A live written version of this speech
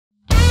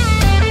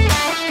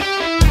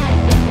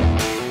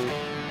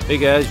Hey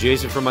guys,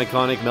 Jason from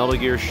Iconic Metal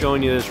Gear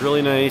showing you this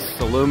really nice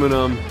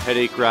aluminum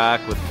headache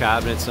rack with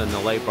cabinets and the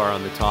light bar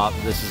on the top.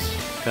 This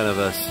is kind of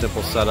a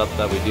simple setup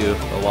that we do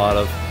a lot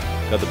of.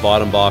 Got the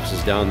bottom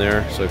boxes down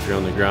there, so if you're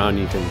on the ground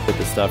you can put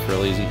the stuff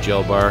real easy.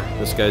 Gel bar.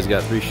 This guy's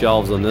got 3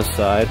 shelves on this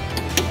side.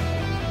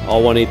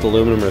 All 1/8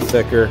 aluminum or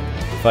thicker.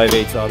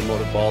 5/8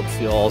 automotive bald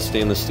steel, all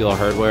stainless steel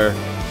hardware.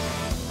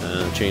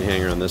 Chain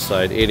hanger on this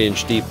side.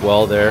 8-inch deep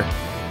well there.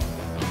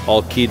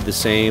 All keyed the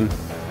same.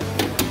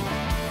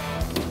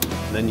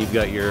 And then you've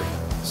got your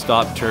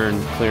stop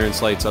turn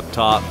clearance lights up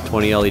top,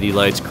 20 LED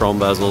lights, chrome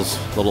bezels,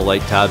 little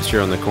light tabs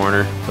here on the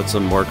corner, put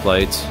some work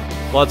lights.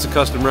 Lots of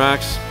custom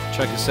racks.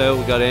 Check us out.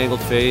 We got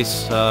angled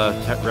face,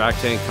 rack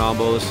tank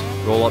combos,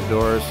 roll up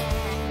doors,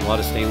 a lot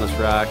of stainless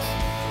racks.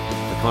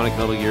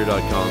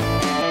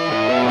 IconicMetalGear.com.